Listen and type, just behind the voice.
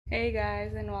Hey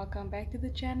guys, and welcome back to the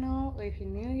channel. If you're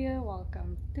new here,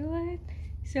 welcome to it.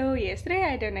 So yesterday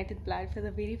I donated blood for the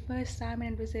very first time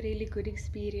and it was a really good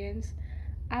experience.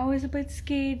 I was a bit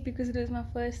scared because it was my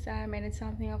first time and it's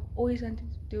something I've always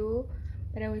wanted to do,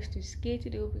 but I was too scared to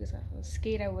do because I was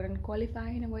scared I wouldn't qualify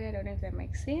in a way. I don't know if that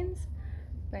makes sense,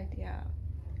 but yeah,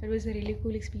 it was a really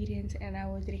cool experience and I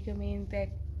would recommend that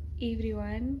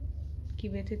everyone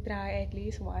give it a try at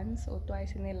least once or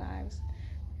twice in their lives,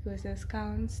 because this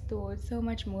counts towards so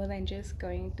much more than just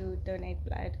going to donate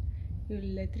blood. You're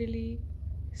literally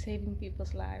saving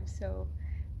people's lives. So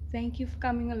thank you for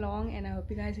coming along and I hope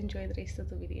you guys enjoy the rest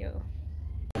of the video.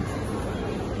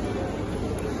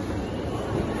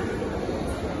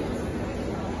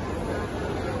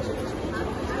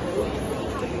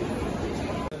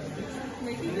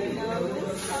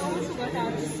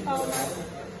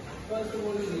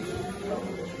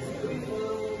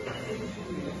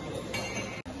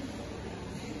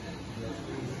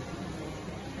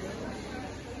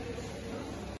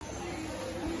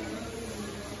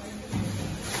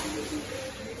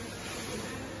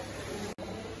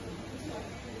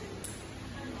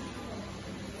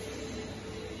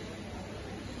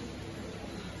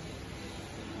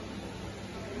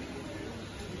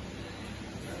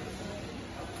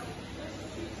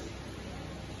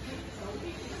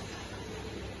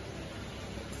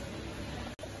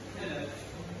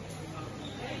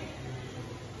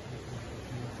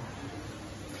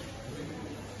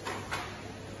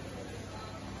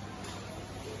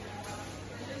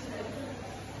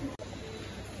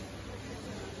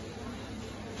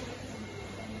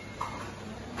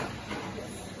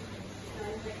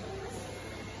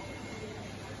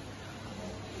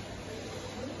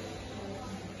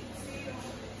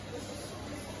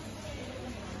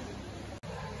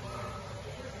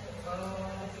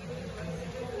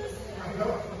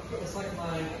 It's like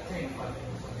my tank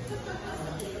fighting.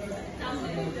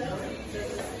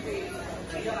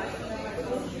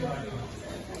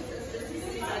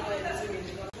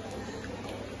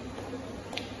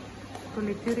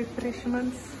 Collect your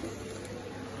refreshments.